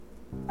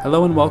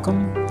Hello and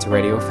welcome to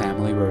Radio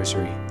Family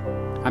Rosary.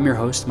 I'm your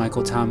host,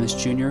 Michael Thomas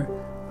Jr.,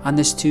 on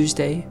this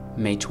Tuesday,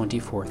 May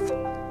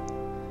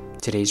 24th.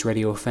 Today's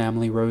Radio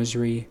Family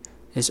Rosary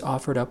is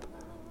offered up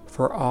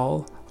for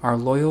all our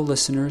loyal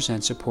listeners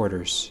and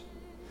supporters.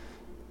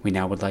 We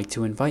now would like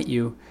to invite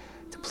you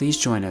to please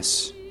join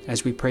us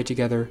as we pray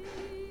together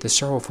the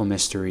sorrowful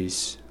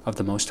mysteries of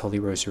the Most Holy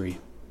Rosary.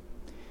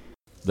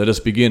 Let us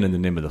begin in the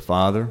name of the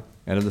Father,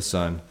 and of the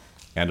Son,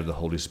 and of the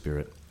Holy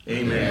Spirit.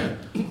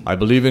 Amen. I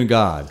believe in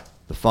God,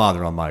 the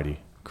Father Almighty,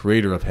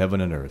 creator of heaven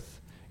and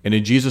earth, and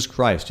in Jesus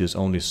Christ, his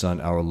only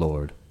Son, our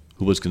Lord,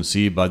 who was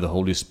conceived by the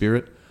Holy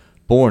Spirit,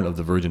 born of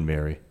the Virgin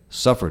Mary,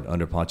 suffered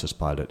under Pontius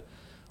Pilate,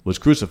 was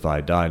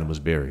crucified, died, and was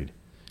buried.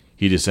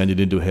 He descended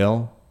into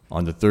hell.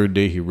 On the third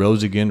day he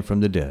rose again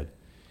from the dead.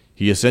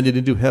 He ascended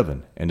into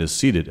heaven, and is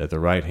seated at the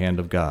right hand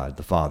of God,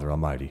 the Father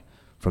Almighty.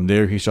 From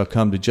there he shall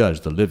come to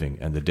judge the living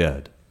and the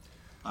dead.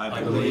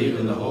 I believe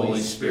in the Holy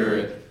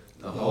Spirit,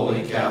 the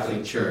Holy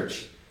Catholic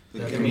Church,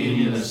 the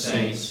communion of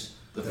saints,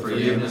 the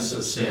forgiveness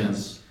of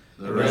sins,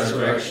 the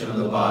resurrection of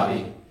the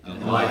body,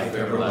 and life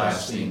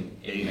everlasting.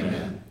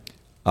 Amen.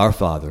 Our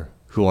Father,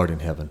 who art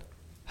in heaven,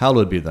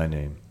 hallowed be thy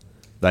name.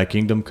 Thy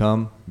kingdom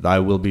come, thy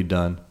will be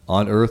done,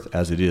 on earth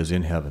as it is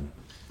in heaven.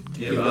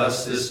 Give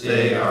us this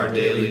day our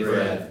daily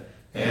bread,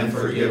 and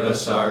forgive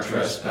us our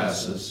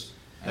trespasses,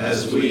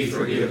 as we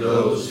forgive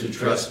those who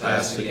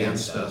trespass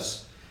against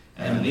us.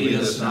 And lead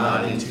us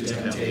not into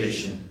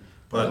temptation,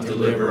 but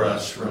deliver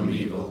us from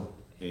evil.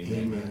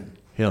 Amen.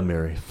 Hail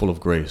Mary, full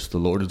of grace, the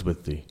Lord is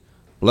with thee.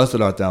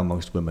 Blessed art thou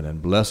amongst women,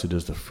 and blessed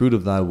is the fruit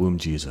of thy womb,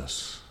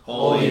 Jesus.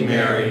 Holy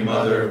Mary,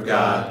 Mother of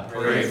God,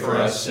 pray for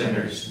us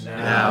sinners,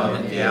 now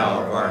and at the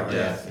hour of our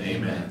death.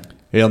 Amen.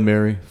 Hail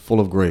Mary, full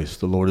of grace,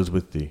 the Lord is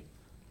with thee.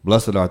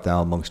 Blessed art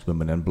thou amongst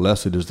women, and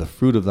blessed is the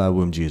fruit of thy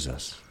womb,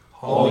 Jesus.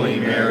 Holy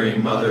Mary,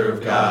 Mother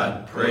of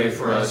God, pray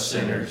for us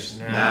sinners,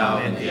 now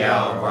and at the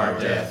hour of our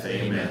death.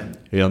 Amen.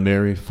 Hail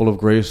Mary, full of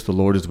grace, the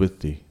Lord is with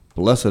thee.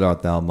 Blessed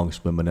art thou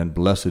amongst women, and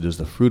blessed is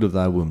the fruit of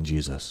thy womb,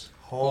 Jesus.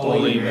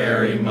 Holy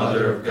Mary,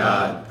 Mother of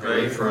God,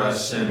 pray for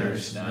us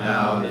sinners,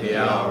 now and at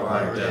the hour of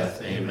our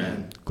death.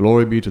 Amen.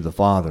 Glory be to the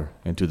Father,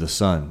 and to the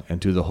Son,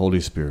 and to the Holy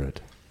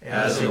Spirit.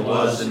 As it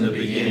was in the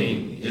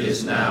beginning,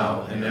 is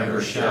now, and ever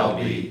shall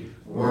be,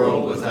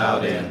 world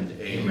without end.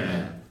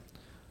 Amen.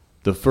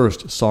 The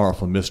first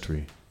sorrowful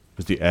mystery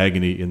is the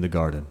agony in the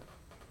garden.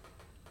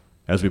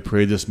 As we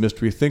pray this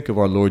mystery, think of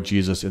our Lord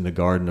Jesus in the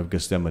Garden of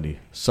Gethsemane,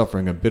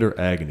 suffering a bitter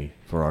agony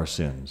for our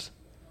sins.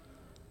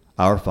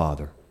 Our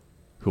Father,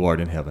 who art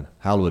in heaven,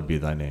 hallowed be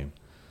thy name.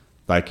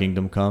 Thy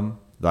kingdom come,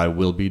 thy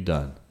will be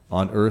done,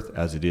 on earth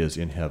as it is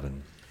in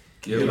heaven.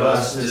 Give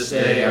us this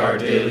day our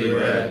daily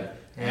bread,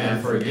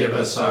 and forgive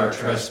us our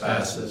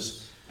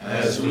trespasses,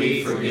 as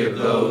we forgive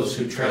those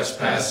who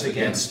trespass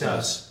against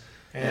us.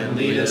 And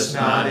lead us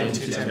not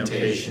into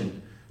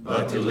temptation,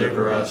 but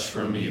deliver us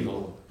from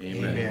evil.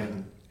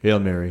 Amen. Hail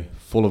Mary,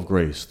 full of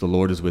grace, the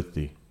Lord is with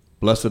thee.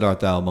 Blessed art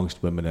thou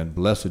amongst women, and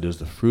blessed is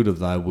the fruit of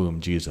thy womb,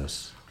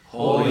 Jesus.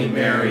 Holy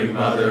Mary,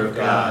 Mother of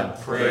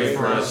God, pray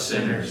for us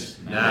sinners,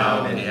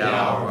 now and at the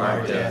hour of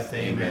our death.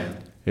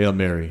 Amen. Hail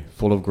Mary,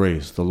 full of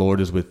grace, the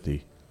Lord is with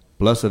thee.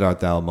 Blessed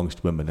art thou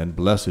amongst women, and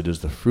blessed is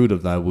the fruit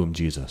of thy womb,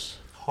 Jesus.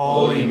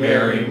 Holy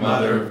Mary,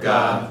 Mother of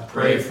God,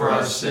 pray for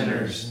us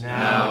sinners,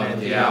 now and at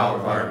the hour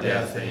of our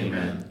death.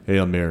 Amen.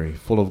 Hail Mary,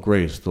 full of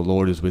grace, the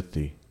Lord is with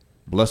thee.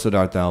 Blessed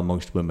art thou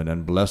amongst women,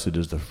 and blessed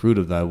is the fruit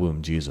of thy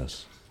womb,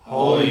 Jesus.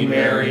 Holy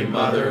Mary,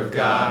 Mother of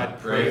God,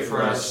 pray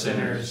for us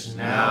sinners,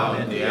 now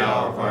and at the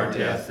hour of our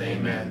death.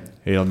 Amen.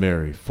 Hail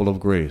Mary, full of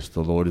grace,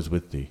 the Lord is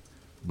with thee.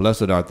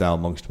 Blessed art thou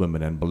amongst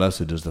women, and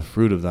blessed is the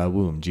fruit of thy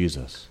womb,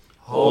 Jesus.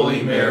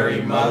 Holy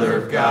Mary, Mother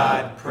of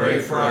God,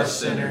 pray for us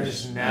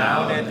sinners,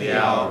 now and at the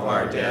hour of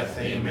our death.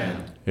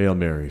 Amen. Hail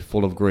Mary,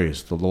 full of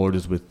grace, the Lord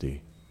is with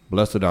thee.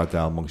 Blessed art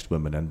thou amongst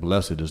women, and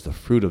blessed is the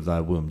fruit of thy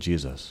womb,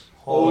 Jesus.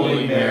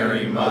 Holy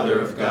Mary,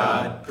 Mother of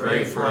God,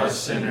 pray for us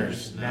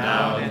sinners,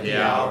 now and at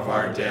the hour of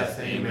our death.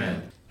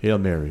 Amen. Hail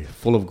Mary,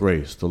 full of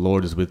grace, the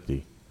Lord is with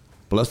thee.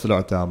 Blessed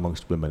art thou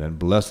amongst women, and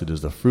blessed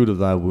is the fruit of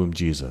thy womb,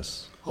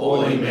 Jesus.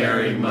 Holy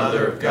Mary,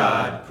 Mother of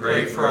God,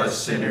 pray for us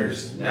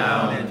sinners,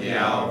 now and at the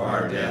hour of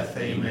our death.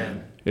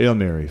 Amen. Hail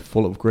Mary,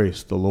 full of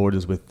grace, the Lord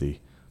is with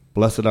thee.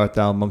 Blessed art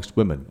thou amongst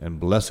women, and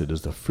blessed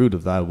is the fruit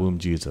of thy womb,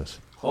 Jesus.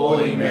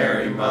 Holy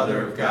Mary,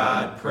 Mother of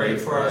God, pray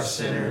for us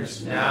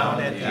sinners, now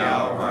and at the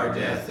hour of our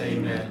death.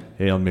 Amen.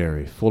 Hail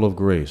Mary, full of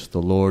grace,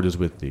 the Lord is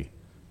with thee.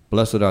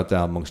 Blessed art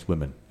thou amongst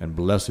women, and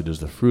blessed is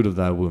the fruit of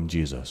thy womb,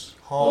 Jesus.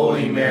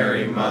 Holy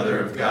Mary, Mother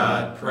of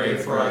God, pray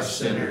for us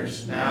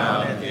sinners,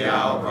 now and at the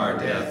hour of our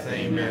death.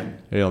 Amen.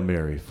 Hail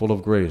Mary, full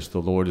of grace,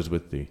 the Lord is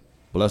with thee.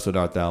 Blessed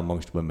art thou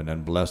amongst women,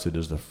 and blessed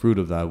is the fruit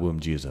of thy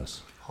womb,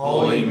 Jesus.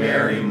 Holy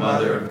Mary,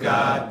 Mother of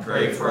God,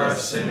 pray for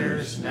us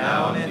sinners,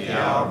 now and at the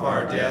hour of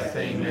our death.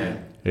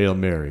 Amen. Hail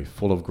Mary,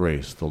 full of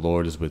grace, the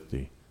Lord is with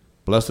thee.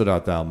 Blessed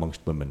art thou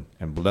amongst women,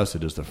 and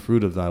blessed is the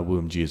fruit of thy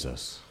womb,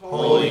 Jesus.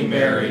 Holy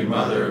Mary,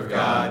 Mother of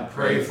God,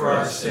 pray for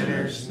us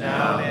sinners,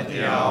 now and at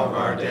the hour of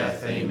our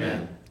death.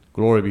 Amen.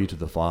 Glory be to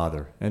the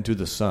Father, and to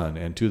the Son,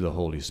 and to the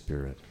Holy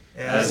Spirit.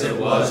 As it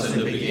was in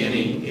the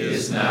beginning,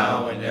 is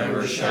now, and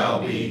ever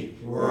shall be,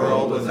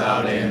 world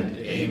without end.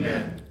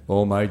 Amen.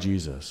 O my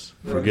Jesus,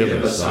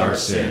 Forgive us our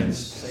sins,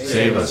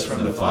 save us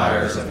from the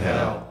fires of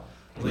hell.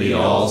 Lead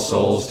all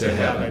souls to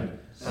heaven,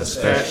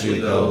 especially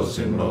those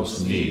in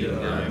most need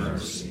of thy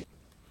mercy.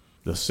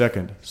 The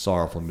second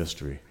sorrowful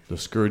mystery, the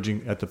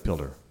scourging at the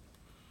pillar.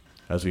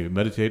 As we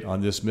meditate on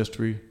this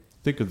mystery,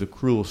 think of the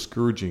cruel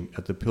scourging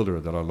at the pillar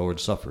that our Lord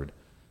suffered,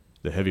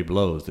 the heavy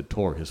blows that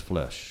tore his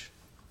flesh.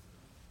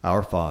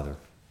 Our Father,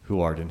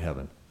 who art in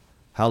heaven,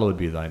 hallowed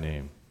be thy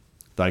name.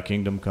 Thy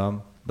kingdom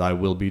come, thy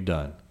will be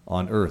done,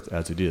 on earth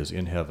as it is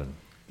in heaven.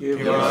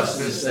 Give us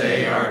this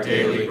day our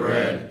daily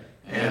bread,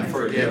 and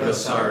forgive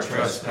us our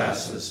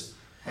trespasses,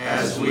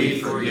 as we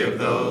forgive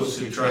those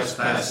who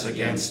trespass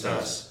against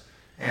us.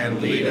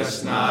 And lead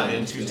us not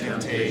into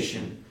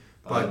temptation,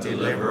 but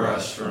deliver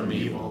us from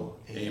evil.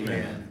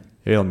 Amen.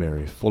 Hail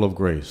Mary, full of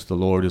grace, the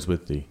Lord is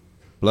with thee.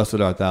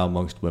 Blessed art thou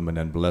amongst women,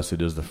 and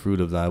blessed is the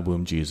fruit of thy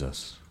womb,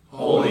 Jesus.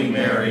 Holy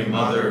Mary,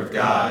 Mother of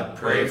God,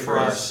 pray for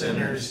us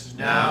sinners,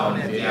 now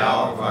and at the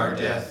hour of our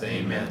death.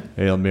 Amen.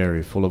 Hail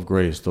Mary, full of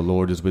grace, the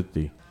Lord is with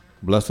thee.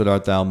 Blessed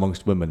art thou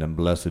amongst women, and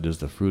blessed is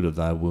the fruit of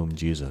thy womb,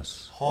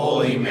 Jesus.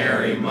 Holy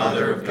Mary,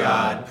 Mother of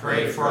God,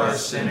 pray for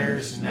us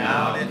sinners,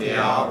 now and at the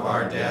hour of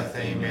our death.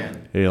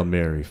 Amen. Hail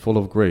Mary, full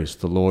of grace,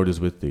 the Lord is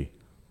with thee.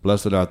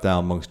 Blessed art thou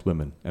amongst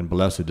women, and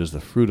blessed is the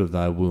fruit of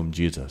thy womb,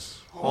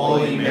 Jesus.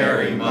 Holy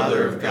Mary,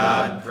 Mother of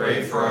God,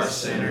 pray for us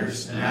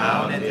sinners,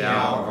 now and at the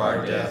hour of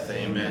our death.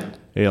 Amen.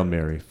 Hail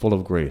Mary, full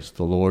of grace,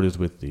 the Lord is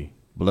with thee.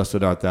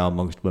 Blessed art thou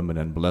amongst women,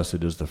 and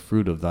blessed is the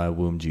fruit of thy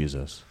womb,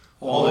 Jesus.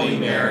 Holy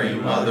Mary,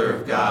 Mother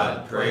of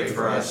God, pray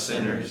for us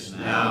sinners,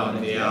 now and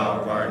at the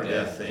hour of our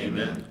death.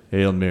 Amen.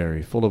 Hail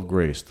Mary, full of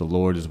grace, the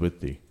Lord is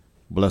with thee.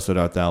 Blessed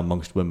art thou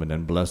amongst women,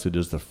 and blessed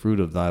is the fruit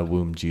of thy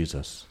womb,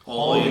 Jesus.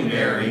 Holy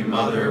Mary,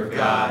 Mother of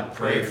God,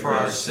 pray for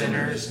us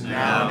sinners,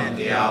 now and at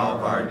the hour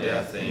of our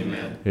death.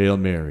 Amen. Hail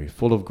Mary,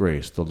 full of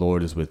grace, the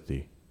Lord is with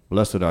thee.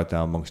 Blessed art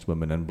thou amongst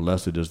women, and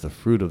blessed is the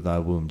fruit of thy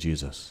womb,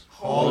 Jesus.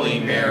 Holy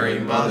Mary,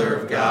 Mother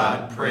of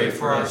God, pray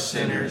for us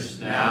sinners,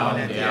 now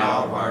and at the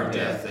hour of our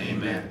death.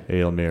 Amen.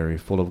 Hail Mary,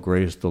 full of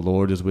grace, the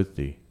Lord is with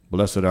thee.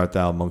 Blessed art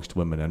thou amongst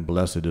women, and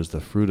blessed is the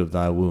fruit of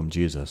thy womb,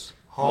 Jesus.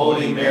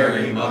 Holy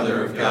Mary,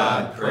 Mother of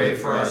God, pray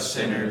for us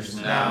sinners,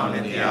 now and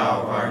at the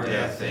hour of our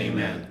death.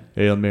 Amen.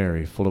 Hail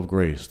Mary, full of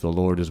grace, the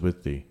Lord is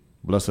with thee.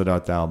 Blessed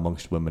art thou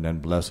amongst women,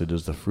 and blessed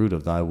is the fruit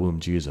of thy womb,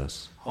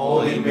 Jesus.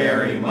 Holy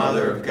Mary,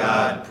 Mother of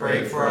God,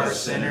 pray for us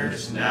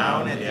sinners,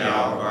 now and at the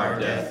hour of our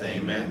death.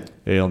 Amen.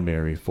 Hail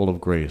Mary, full of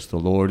grace, the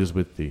Lord is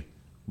with thee.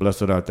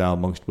 Blessed art thou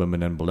amongst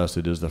women, and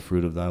blessed is the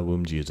fruit of thy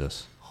womb,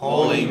 Jesus.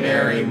 Holy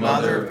Mary,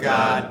 Mother of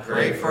God,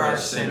 pray for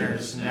us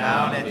sinners,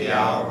 now and at the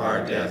hour of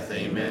our death.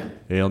 Amen.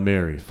 Hail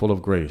Mary, full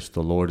of grace,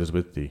 the Lord is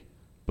with thee.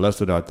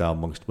 Blessed art thou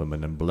amongst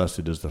women, and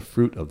blessed is the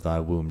fruit of thy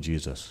womb,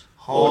 Jesus.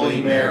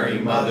 Holy Mary,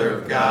 Mother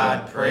of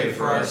God, pray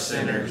for us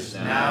sinners,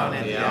 now and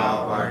at the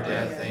hour of our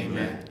death.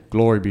 Amen.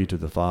 Glory be to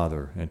the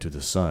Father, and to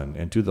the Son,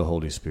 and to the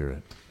Holy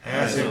Spirit.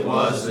 As it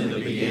was in the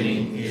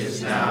beginning,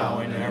 is now,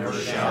 and ever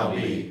shall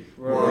be,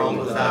 world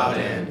without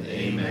end.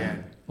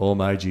 Amen. O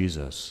my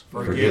Jesus,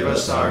 forgive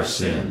us our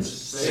sins,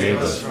 save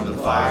us from the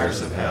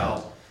fires of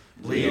hell.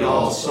 Lead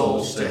all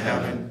souls to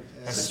heaven,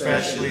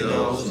 especially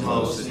those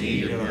most in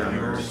need of thy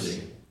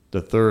mercy.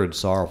 The third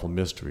sorrowful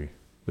mystery,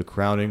 the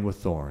crowning with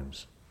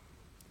thorns.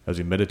 As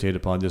we meditate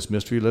upon this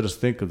mystery, let us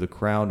think of the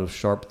crown of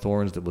sharp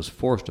thorns that was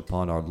forced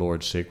upon our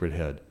Lord's sacred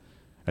head,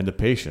 and the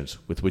patience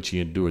with which he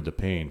endured the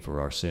pain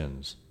for our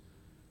sins.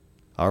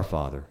 Our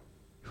Father,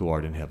 who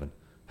art in heaven,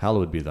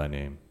 hallowed be thy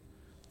name.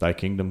 Thy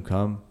kingdom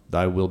come,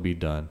 thy will be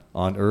done,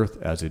 on earth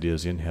as it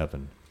is in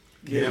heaven.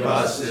 Give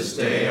us this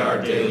day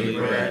our daily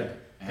bread,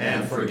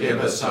 and forgive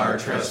us our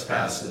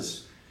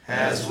trespasses,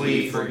 as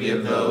we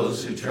forgive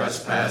those who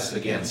trespass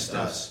against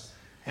us.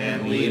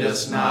 And lead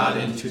us not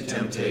into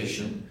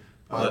temptation,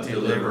 but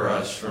deliver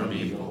us from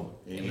evil.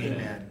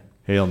 Amen.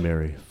 Hail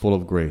Mary, full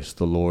of grace,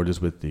 the Lord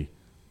is with thee.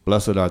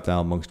 Blessed art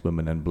thou amongst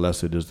women, and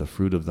blessed is the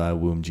fruit of thy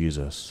womb,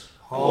 Jesus.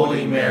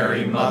 Holy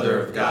Mary, Mother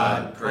of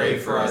God, pray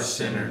for us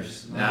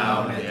sinners,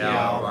 now and at the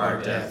hour of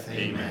our death.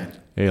 Amen.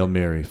 Hail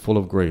Mary, full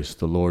of grace,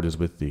 the Lord is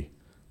with thee.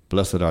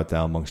 Blessed art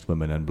thou amongst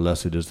women, and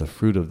blessed is the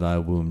fruit of thy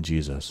womb,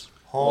 Jesus.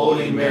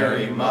 Holy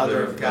Mary,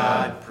 Mother of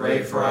God,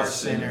 pray for us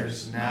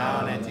sinners,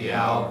 now and at the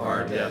hour of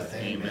our death.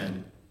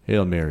 Amen.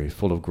 Hail Mary,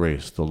 full of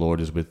grace, the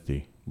Lord is with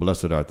thee.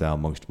 Blessed art thou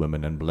amongst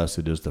women, and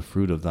blessed is the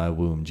fruit of thy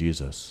womb,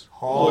 Jesus.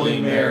 Holy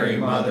Mary,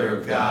 Mother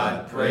of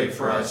God, pray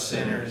for us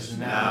sinners,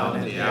 now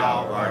and at the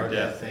hour of our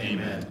death.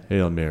 Amen.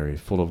 Hail Mary,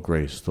 full of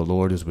grace, the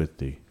Lord is with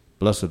thee.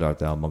 Blessed art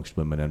thou amongst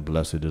women, and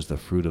blessed is the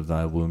fruit of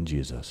thy womb,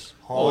 Jesus.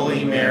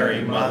 Holy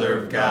Mary, Mother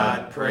of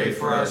God, pray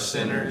for us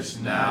sinners,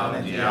 now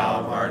and at the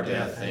hour of our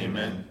death.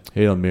 Amen.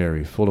 Hail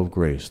Mary, full of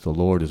grace, the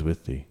Lord is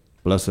with thee.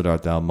 Blessed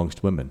art thou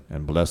amongst women,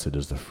 and blessed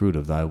is the fruit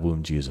of thy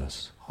womb,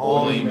 Jesus.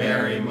 Holy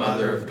Mary,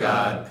 Mother of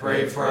God,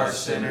 pray for us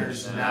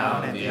sinners,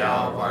 now and at the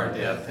hour of our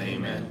death.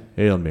 Amen.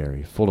 Hail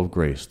Mary, full of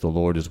grace, the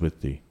Lord is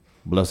with thee.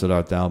 Blessed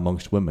art thou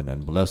amongst women,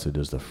 and blessed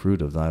is the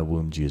fruit of thy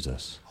womb,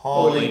 Jesus.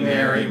 Holy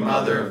Mary,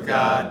 Mother of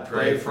God,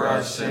 pray for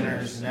us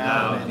sinners,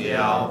 now and at the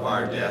hour of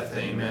our death.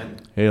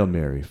 Amen. Hail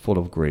Mary, full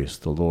of grace,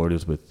 the Lord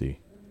is with thee.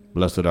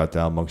 Blessed art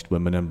thou amongst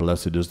women, and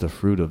blessed is the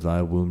fruit of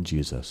thy womb,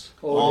 Jesus.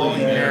 Holy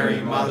Mary,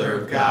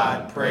 Mother of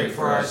God, pray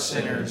for us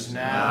sinners,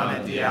 now and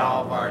at the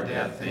hour of our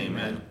death.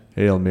 Amen.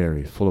 Hail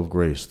Mary, full of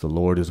grace, the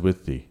Lord is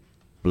with thee.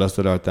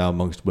 Blessed art thou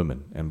amongst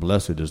women, and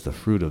blessed is the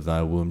fruit of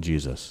thy womb,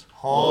 Jesus.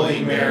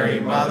 Holy Mary,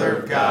 Mother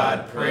of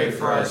God, pray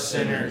for us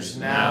sinners,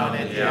 now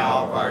and at the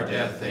hour of our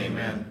death.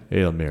 Amen.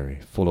 Hail Mary,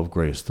 full of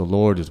grace, the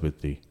Lord is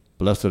with thee.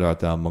 Blessed art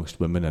thou amongst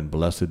women, and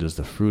blessed is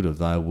the fruit of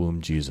thy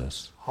womb,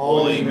 Jesus.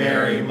 Holy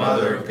Mary,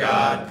 Mother of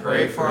God,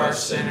 pray for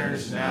us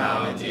sinners,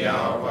 now and at the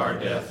hour of our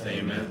death.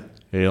 Amen.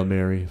 Hail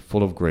Mary,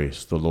 full of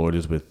grace, the Lord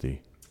is with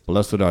thee.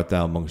 Blessed art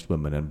thou amongst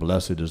women, and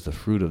blessed is the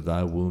fruit of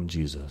thy womb,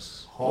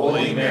 Jesus.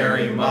 Holy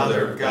Mary,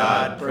 Mother of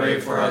God, pray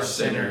for us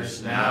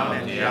sinners, now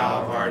and at the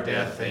hour of our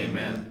death.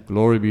 Amen.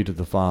 Glory be to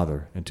the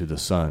Father, and to the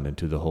Son, and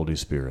to the Holy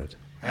Spirit.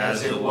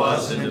 As it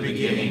was in the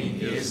beginning,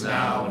 is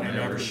now, and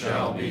ever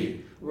shall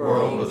be,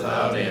 world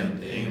without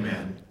end.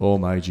 Amen. O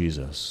my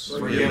Jesus,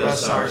 forgive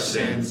us our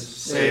sins,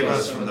 save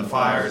us from the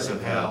fires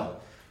of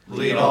hell,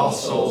 lead all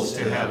souls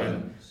to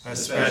heaven,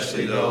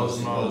 especially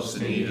those most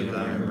in need of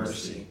thy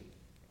mercy.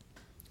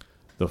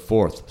 The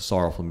fourth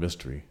sorrowful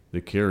mystery, the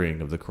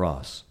carrying of the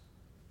cross.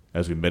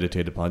 As we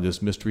meditate upon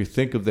this mystery,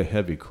 think of the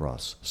heavy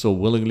cross so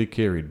willingly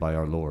carried by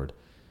our Lord,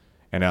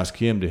 and ask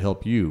Him to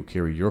help you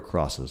carry your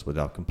crosses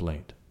without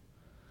complaint.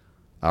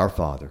 Our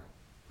Father,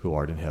 who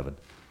art in heaven,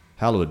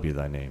 hallowed be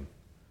thy name.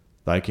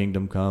 Thy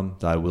kingdom come,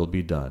 thy will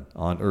be done,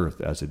 on earth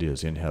as it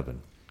is in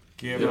heaven.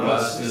 Give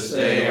us this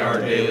day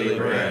our daily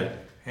bread,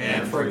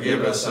 and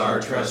forgive us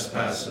our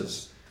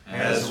trespasses,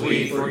 as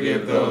we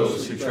forgive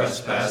those who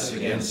trespass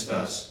against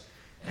us.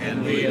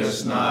 And lead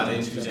us not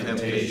into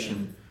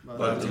temptation,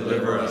 but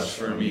deliver us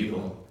from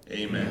evil.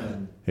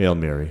 Amen. Hail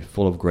Mary,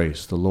 full of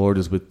grace, the Lord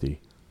is with thee.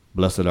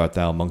 Blessed art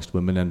thou amongst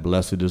women, and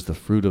blessed is the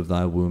fruit of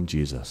thy womb,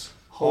 Jesus.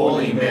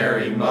 Holy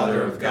Mary,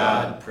 Mother of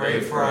God,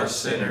 pray for us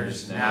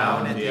sinners, now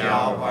and at the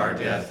hour of our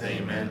death.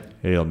 Amen.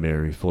 Hail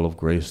Mary, full of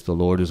grace, the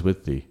Lord is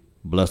with thee.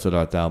 Blessed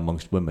art thou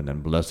amongst women,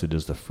 and blessed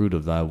is the fruit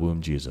of thy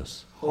womb,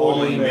 Jesus.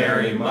 Holy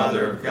Mary,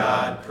 Mother of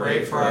God,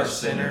 pray for us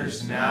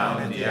sinners, now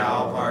and at the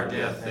hour of our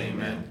death.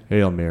 Amen.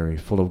 Hail Mary,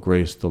 full of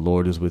grace, the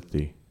Lord is with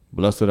thee.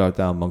 Blessed art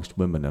thou amongst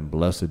women, and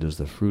blessed is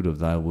the fruit of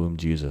thy womb,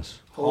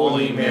 Jesus.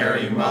 Holy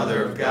Mary,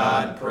 Mother of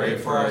God, pray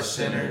for us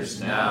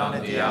sinners, now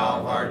and at the hour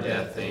of our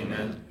death.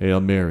 Amen.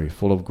 Hail Mary,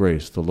 full of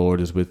grace, the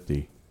Lord is with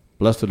thee.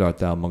 Blessed art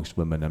thou amongst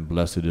women, and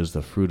blessed is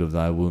the fruit of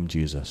thy womb,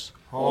 Jesus.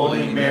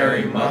 Holy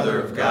Mary, Mother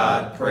of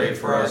God, pray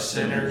for us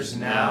sinners,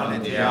 now and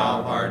at the hour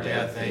of our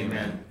death.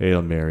 Amen.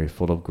 Hail Mary,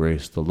 full of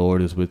grace, the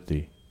Lord is with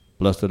thee.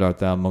 Blessed art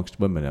thou amongst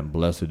women, and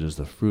blessed is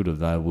the fruit of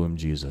thy womb,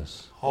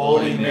 Jesus.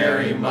 Holy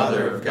Mary,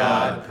 Mother of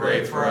God,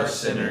 pray for us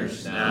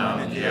sinners, now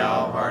and at the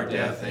hour of our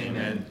death.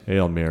 Amen.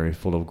 Hail Mary,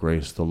 full of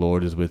grace, the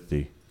Lord is with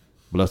thee.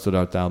 Blessed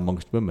art thou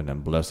amongst women,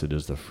 and blessed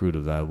is the fruit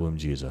of thy womb,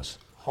 Jesus.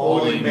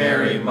 Holy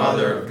Mary,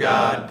 Mother of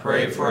God,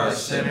 pray for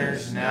us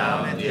sinners,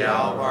 now and at the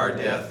hour of our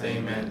death.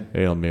 Amen.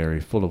 Hail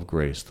Mary, full of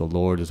grace, the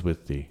Lord is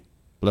with thee.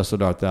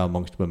 Blessed art thou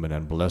amongst women,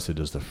 and blessed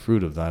is the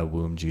fruit of thy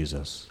womb,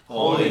 Jesus.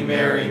 Holy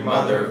Mary,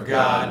 Mother of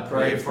God,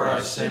 pray for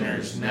us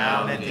sinners,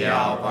 now and at the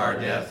hour of our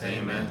death.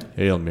 Amen.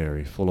 Hail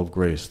Mary, full of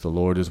grace, the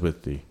Lord is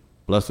with thee.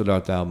 Blessed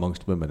art thou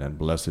amongst women, and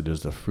blessed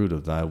is the fruit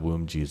of thy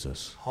womb,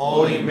 Jesus.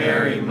 Holy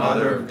Mary,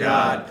 Mother of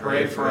God,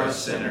 pray for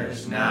us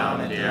sinners, now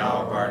and at the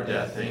hour of our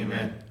death.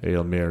 Amen.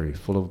 Hail Mary,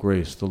 full of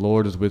grace, the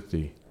Lord is with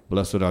thee.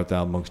 Blessed art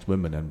thou amongst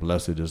women, and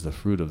blessed is the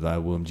fruit of thy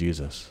womb,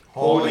 Jesus.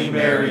 Holy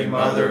Mary,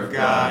 Mother of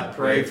God,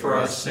 pray for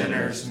us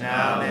sinners,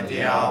 now and at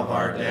the hour of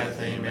our death.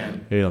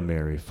 Amen. Hail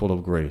Mary, full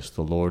of grace,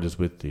 the Lord is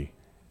with thee.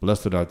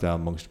 Blessed art thou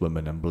amongst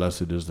women, and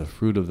blessed is the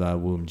fruit of thy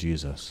womb,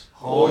 Jesus.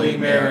 Holy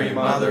Mary,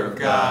 Mother of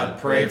God,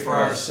 pray for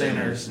us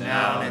sinners,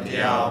 now and at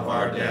the hour of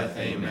our death.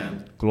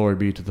 Amen. Glory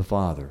be to the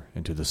Father,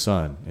 and to the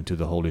Son, and to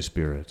the Holy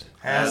Spirit.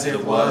 As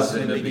it was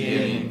in the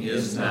beginning,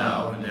 is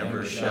now, and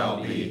ever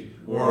shall be,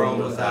 world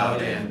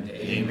without end.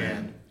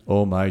 Amen.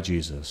 O my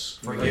Jesus,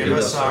 forgive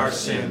us our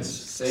sins,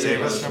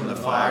 save us from the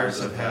fires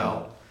of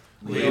hell,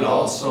 lead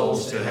all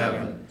souls to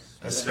heaven,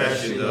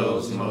 especially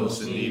those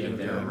most in need of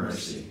your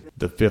mercy.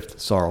 The fifth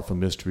sorrowful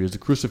mystery is the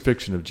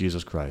crucifixion of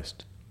Jesus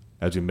Christ.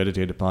 As we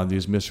meditate upon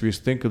these mysteries,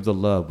 think of the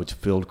love which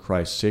filled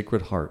Christ's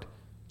sacred heart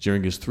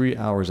during his 3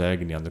 hours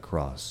agony on the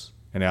cross,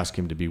 and ask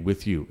him to be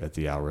with you at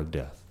the hour of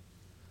death.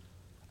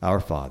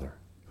 Our Father,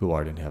 who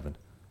art in heaven,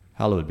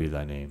 hallowed be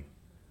thy name.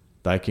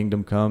 Thy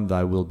kingdom come,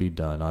 thy will be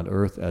done, on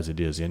earth as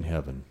it is in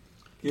heaven.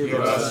 Give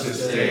us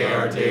this day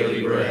our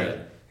daily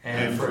bread,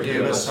 and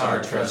forgive us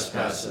our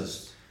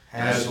trespasses,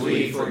 as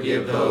we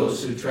forgive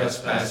those who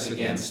trespass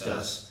against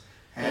us.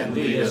 And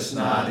lead us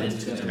not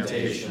into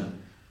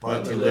temptation,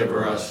 but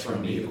deliver us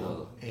from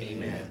evil.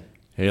 Amen.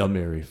 Hail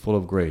Mary, full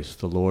of grace,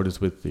 the Lord is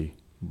with thee.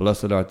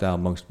 Blessed art thou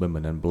amongst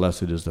women, and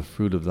blessed is the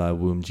fruit of thy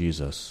womb,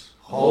 Jesus.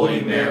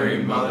 Holy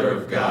Mary, Mother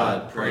of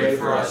God, pray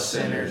for us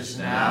sinners,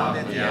 now and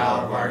at the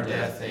hour of our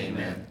death.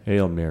 Amen.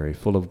 Hail Mary,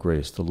 full of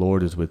grace, the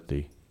Lord is with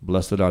thee.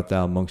 Blessed art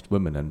thou amongst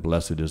women, and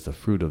blessed is the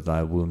fruit of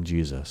thy womb,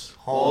 Jesus.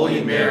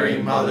 Holy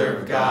Mary, Mother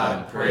of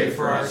God, pray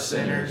for us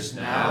sinners,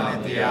 now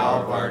and at the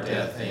hour of our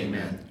death.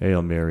 Amen.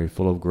 Hail Mary,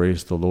 full of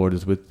grace, the Lord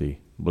is with thee.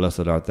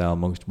 Blessed art thou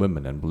amongst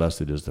women, and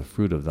blessed is the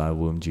fruit of thy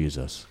womb,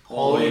 Jesus.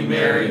 Holy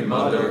Mary,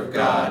 Mother of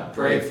God,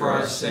 pray for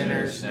us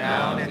sinners,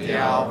 now and at the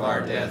hour of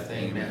our death.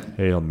 Amen.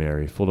 Hail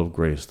Mary, full of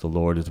grace, the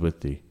Lord is with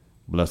thee.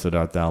 Blessed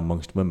art thou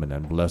amongst women,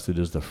 and blessed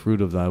is the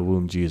fruit of thy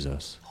womb,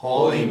 Jesus.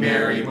 Holy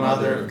Mary,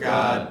 Mother of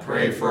God,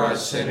 pray for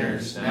us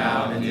sinners,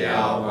 now and at the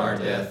hour of our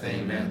death.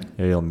 Amen.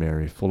 Hail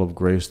Mary, full of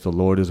grace, the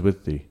Lord is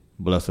with thee.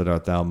 Blessed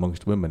art thou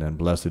amongst women, and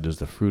blessed is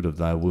the fruit of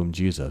thy womb,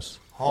 Jesus.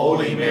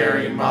 Holy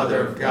Mary,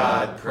 Mother of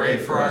God, pray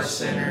for us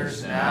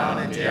sinners, now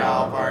and at the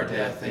hour of our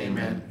death.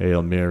 Amen.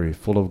 Hail Mary,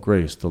 full of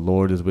grace, the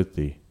Lord is with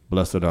thee.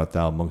 Blessed art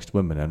thou amongst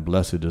women, and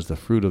blessed is the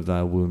fruit of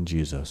thy womb,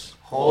 Jesus.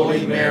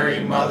 Holy Mary,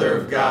 Mother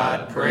of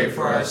God, pray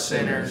for us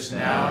sinners,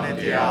 now and at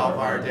the hour of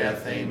our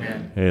death.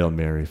 Amen. Hail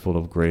Mary, full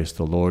of grace,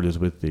 the Lord is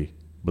with thee.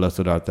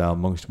 Blessed art thou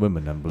amongst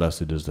women, and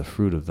blessed is the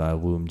fruit of thy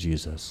womb,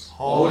 Jesus.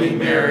 Holy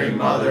Mary,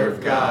 Mother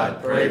of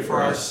God, pray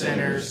for us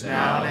sinners,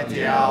 now and at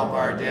the hour of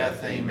our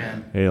death.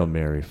 Amen. Hail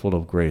Mary, full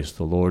of grace,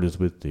 the Lord is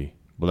with thee.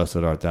 Blessed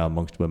art thou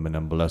amongst women,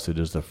 and blessed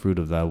is the fruit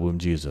of thy womb,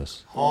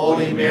 Jesus.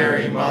 Holy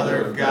Mary,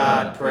 Mother of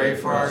God, pray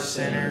for us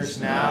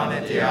sinners, now and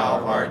at the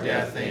hour of our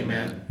death.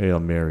 Amen. Hail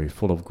Mary,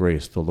 full of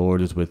grace, the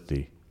Lord is with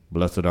thee.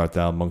 Blessed art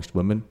thou amongst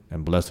women,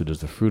 and blessed is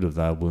the fruit of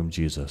thy womb,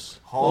 Jesus.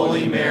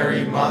 Holy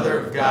Mary, Mother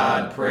of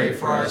God, pray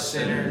for us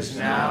sinners,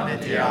 now and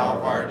at the hour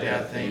of our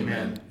death.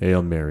 Amen.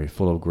 Hail Mary,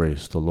 full of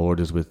grace, the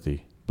Lord is with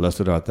thee.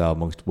 Blessed art thou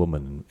amongst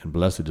women, and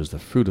blessed is the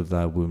fruit of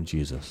thy womb,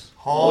 Jesus.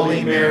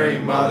 Holy Mary,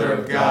 Mother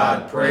of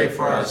God, pray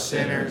for us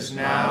sinners,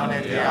 now and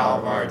at the hour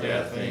of our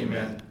death.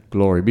 Amen.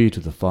 Glory be to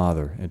the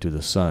Father, and to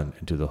the Son,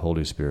 and to the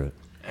Holy Spirit.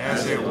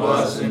 As it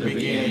was in the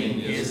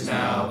beginning, is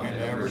now,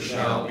 and ever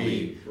shall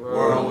be,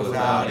 world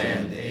without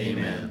end.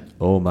 Amen.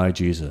 O my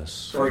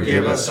Jesus,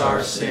 forgive us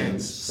our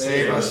sins,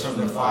 save us from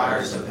the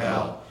fires of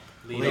hell,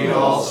 lead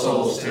all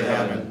souls to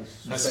heaven,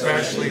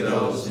 especially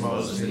those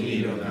most in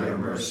need of your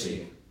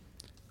mercy.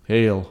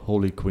 Hail,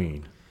 Holy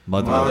Queen,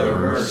 Mother of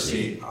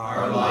mercy,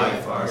 our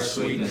life, our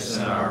sweetness,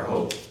 and our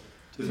hope.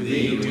 To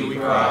thee do we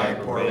cry,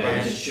 poor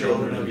banished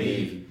children of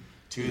Eve.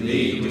 To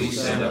thee do we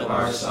send up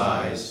our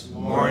sighs,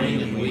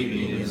 mourning and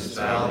weeping in this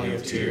valley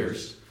of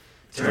tears.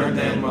 Turn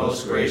then,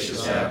 most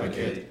gracious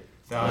Advocate,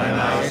 thine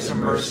eyes of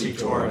mercy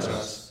towards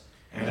us,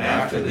 and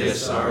after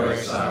this our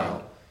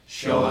exile,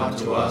 show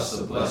unto us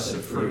the blessed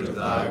fruit of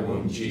thy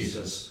womb,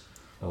 Jesus.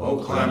 O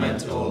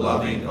clement, O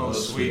loving, O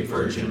sweet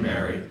Virgin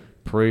Mary,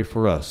 pray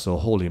for us, O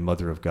Holy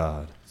Mother of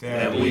God,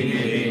 that we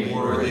may be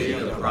worthy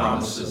of the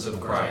promises of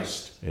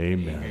Christ.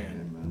 Amen.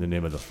 Amen. In the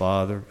name of the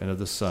Father, and of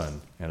the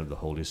Son, and of the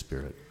Holy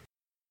Spirit.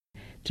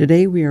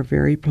 Today we are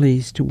very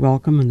pleased to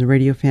welcome on the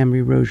Radio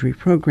Family Rosary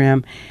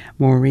program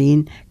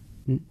Maureen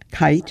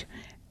Kite,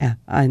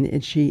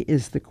 and she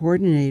is the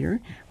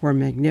coordinator for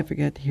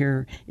Magnificat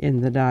here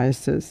in the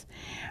diocese.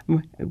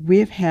 We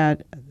have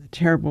had a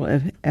terrible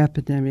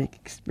epidemic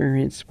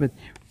experience with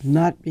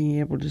not being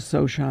able to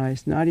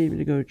socialize, not even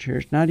to go to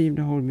church, not even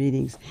to hold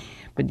meetings,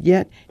 but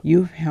yet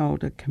you've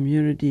held a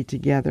community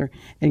together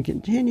and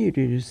continue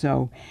to do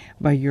so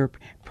by your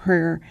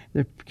prayer,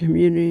 the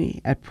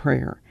community at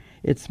prayer.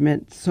 It's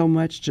meant so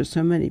much to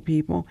so many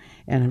people,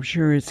 and I'm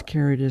sure it's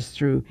carried us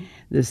through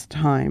this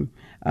time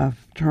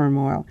of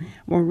turmoil.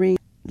 Maureen,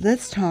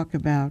 let's talk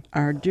about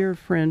our dear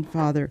friend,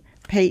 Father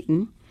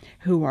Peyton,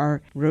 who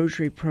our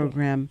Rosary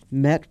program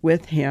met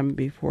with him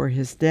before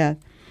his death,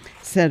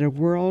 said a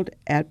world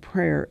at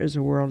prayer is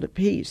a world at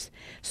peace.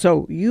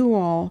 So you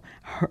all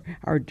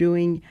are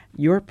doing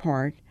your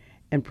part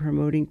and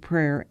promoting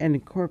prayer and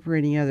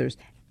incorporating others.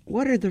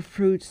 What are the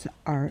fruits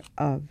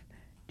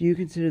do you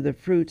consider the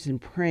fruits in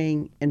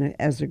praying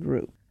as a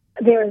group?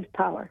 There is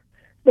power.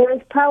 There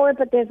is power,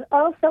 but there's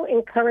also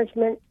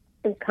encouragement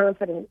and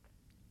confidence.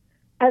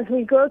 As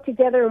we grow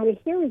together and we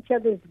hear each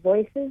other's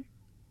voices,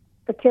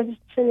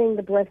 petitioning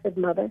the Blessed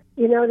Mother,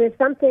 there's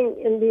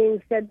something in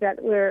being said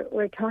that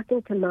we're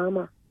talking to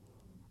Mama,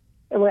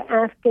 and we're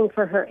asking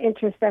for her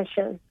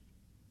intercession,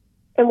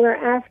 and we're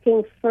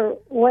asking for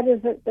what is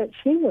it that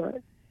she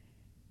wants.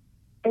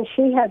 And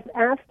she has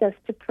asked us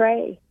to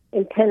pray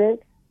in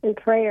penance and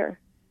prayer.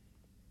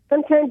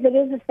 Sometimes it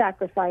is a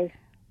sacrifice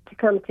to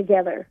come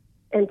together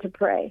and to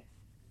pray.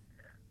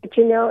 But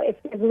it's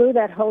the glue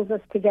that holds us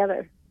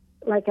together.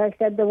 Like I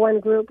said, the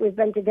one group, we've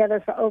been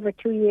together for over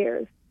 2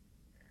 years.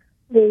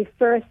 The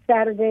First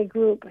Saturday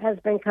group has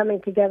been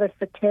coming together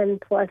for 10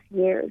 plus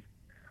years.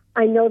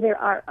 I know there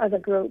are other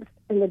groups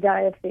in the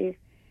diocese,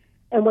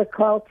 and we're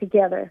called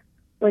together.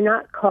 We're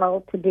not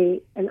called to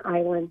be an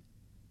island,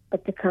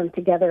 but to come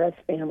together as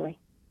family.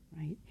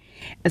 Right.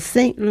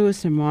 St. Louis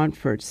de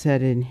Montfort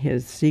said in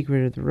his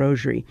Secret of the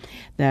Rosary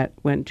that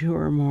when two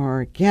or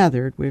more are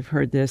gathered, we've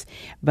heard this,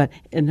 but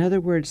in other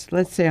words,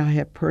 let's say I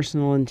have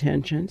personal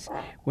intentions.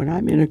 When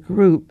I'm in a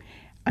group,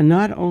 And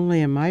not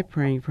only am I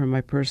praying for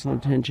my personal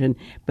intention,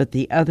 but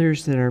the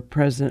others that are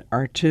present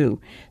are too.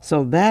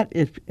 So that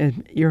if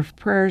your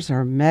prayers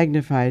are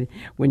magnified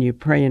when you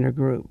pray in a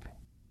group.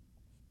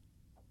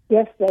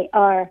 Yes, they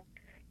are.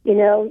 You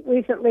know,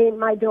 recently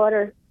my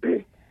daughter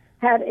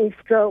had a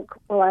stroke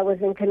while I was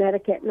in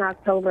Connecticut in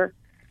October,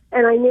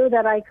 and I knew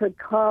that I could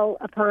call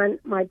upon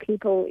my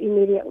people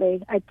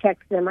immediately. I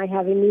text them. I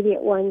have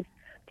immediate ones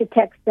to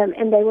text them,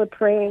 and they were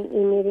praying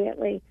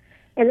immediately.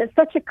 And it's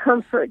such a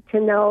comfort to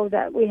know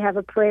that we have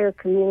a prayer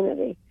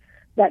community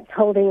that's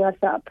holding us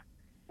up.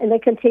 And they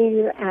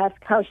continue to ask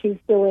how she's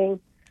doing,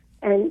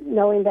 and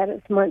knowing that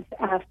it's months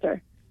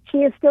after. She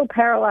is still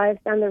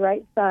paralyzed on the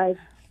right side,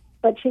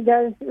 but she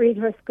does read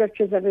her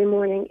scriptures every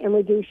morning, and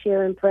we do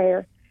share in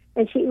prayer.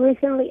 And she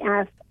recently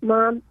asked,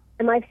 Mom,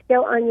 am I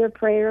still on your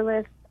prayer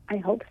list? I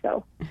hope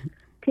so.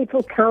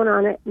 People count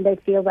on it, and they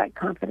feel that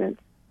confidence.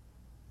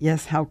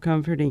 Yes, how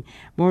comforting.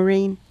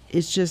 Maureen,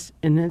 it's just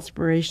an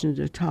inspiration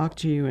to talk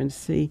to you and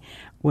see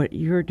what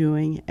you're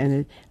doing. And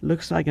it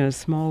looks like in a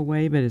small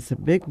way, but it's a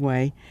big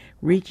way,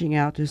 reaching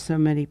out to so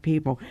many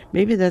people.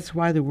 Maybe that's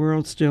why the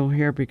world's still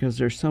here, because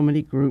there's so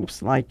many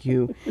groups like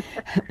you.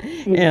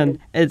 And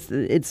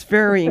it's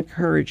very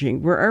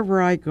encouraging.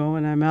 Wherever I go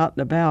and I'm out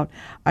and about,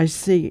 I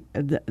see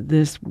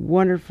this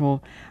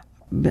wonderful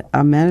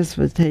a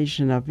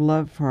manifestation of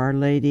love for Our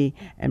Lady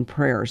and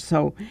prayer.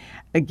 So,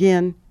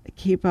 again,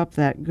 keep up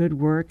that good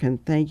work,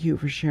 and thank you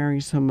for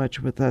sharing so much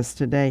with us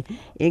today.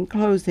 In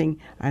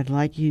closing, I'd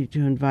like you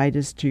to invite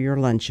us to your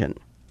luncheon.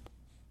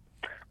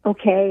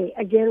 Okay.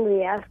 Again,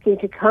 we ask you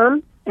to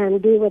come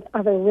and be with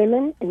other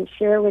women and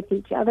share with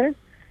each other.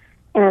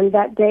 And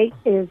that date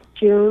is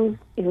June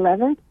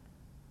 11th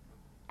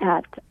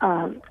at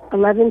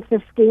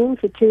 11:15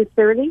 to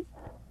 2:30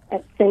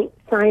 at St.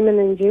 Simon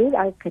and Jude,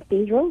 our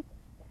cathedral.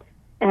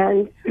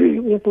 And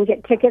you can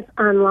get tickets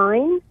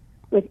online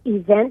with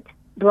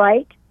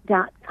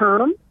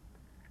eventbrite.com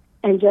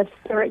and just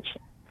search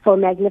for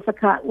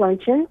Magnificat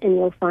Luncheon and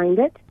you'll find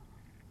it.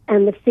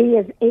 And the fee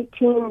is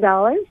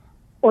 $18,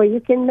 or you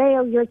can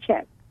mail your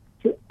check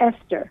to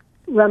Esther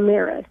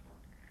Ramirez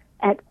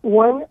at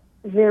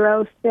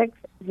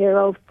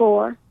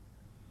 10604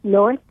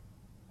 North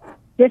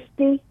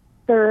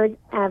 53rd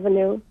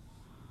Avenue,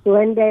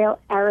 Glendale,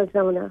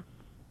 Arizona,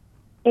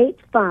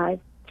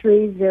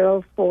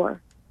 85304.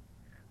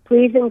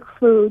 Please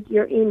include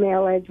your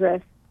email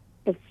address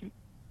if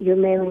you're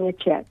mailing a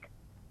check.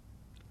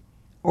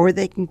 Or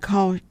they can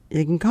call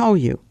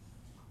you.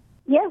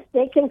 Yes,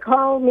 they can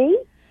call me,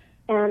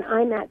 and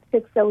I'm at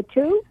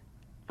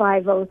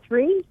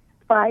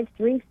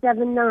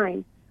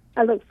 602-503-5379.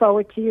 I look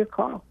forward to your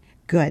call.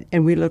 Good,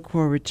 and we look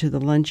forward to the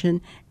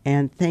luncheon,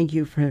 and thank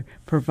you for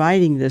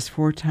providing this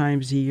 4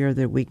 times a year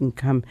that we can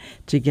come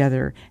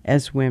together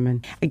as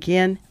women.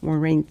 Again,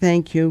 Maureen,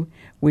 thank you.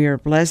 We are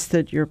blessed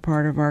that you're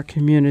part of our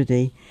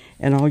community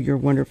and all your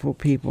wonderful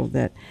people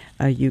that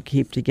you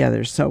keep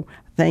together. So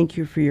thank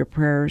you for your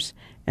prayers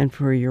and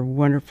for your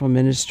wonderful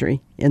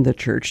ministry in the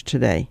church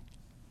today.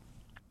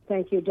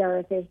 Thank you,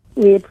 Dorothy.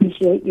 We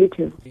appreciate you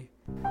too.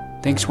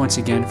 Thanks once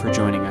again for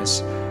joining us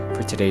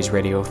for today's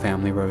Radio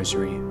Family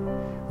Rosary.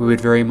 We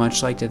would very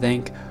much like to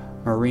thank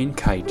Maureen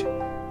Kite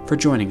for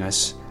joining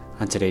us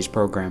on today's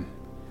program.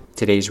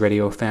 Today's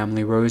Radio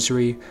Family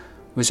Rosary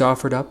was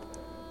offered up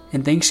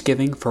in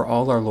thanksgiving for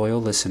all our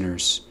loyal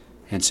listeners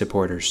and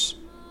supporters.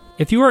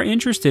 If you are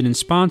interested in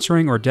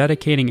sponsoring or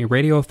dedicating a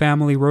Radio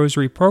Family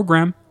Rosary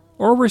program,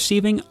 or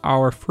receiving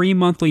our free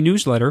monthly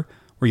newsletter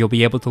where you'll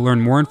be able to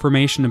learn more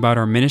information about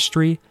our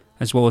ministry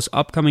as well as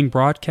upcoming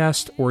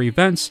broadcasts or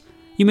events,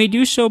 you may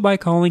do so by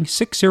calling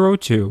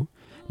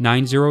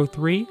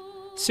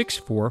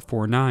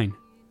 602-903-6449.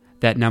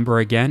 That number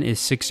again is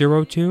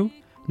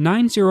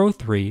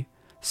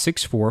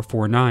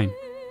 602-903-6449.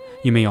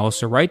 You may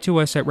also write to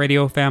us at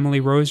Radio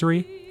Family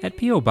Rosary at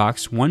P.O.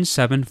 Box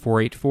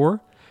 17484,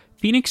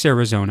 Phoenix,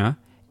 Arizona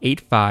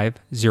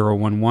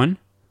 85011,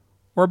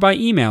 or by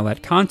email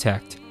at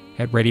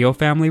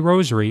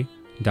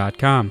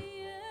contact@radiofamilyrosary.com.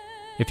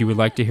 If you would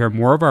like to hear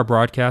more of our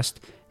broadcast,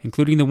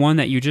 including the one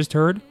that you just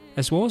heard,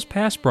 as well as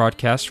past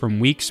broadcasts from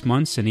weeks,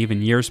 months, and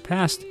even years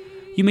past,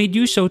 you may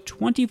do so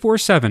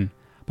 24/7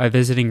 by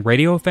visiting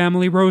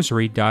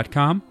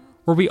radiofamilyrosary.com,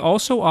 where we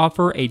also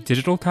offer a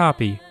digital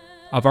copy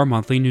of our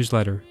monthly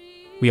newsletter.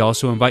 We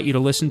also invite you to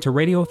listen to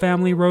Radio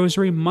Family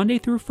Rosary Monday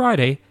through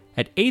Friday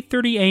at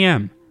 8:30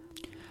 a.m.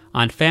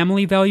 on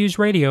Family Values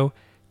Radio,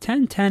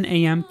 1010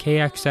 a.m.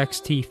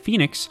 KXXT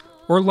Phoenix,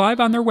 or live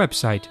on their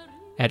website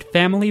at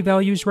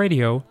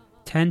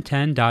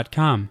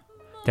familyvaluesradio1010.com.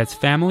 That's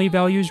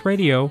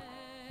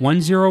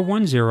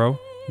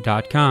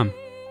familyvaluesradio1010.com.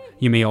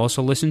 You may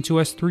also listen to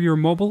us through your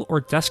mobile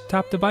or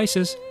desktop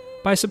devices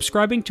by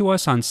subscribing to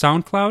us on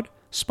SoundCloud,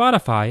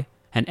 Spotify,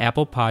 and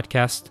Apple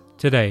Podcasts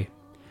today.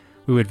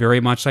 We would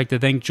very much like to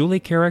thank Julie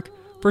Carrick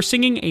for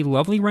singing a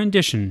lovely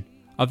rendition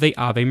of the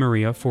Ave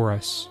Maria for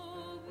us.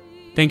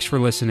 Thanks for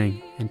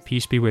listening, and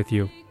peace be with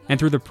you. And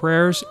through the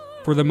prayers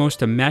for the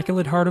most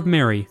Immaculate Heart of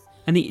Mary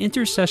and the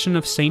intercession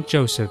of Saint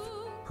Joseph,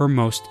 her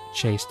most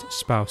chaste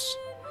spouse,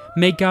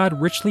 May God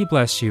richly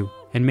bless you,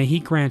 and may He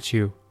grant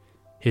you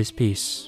His peace.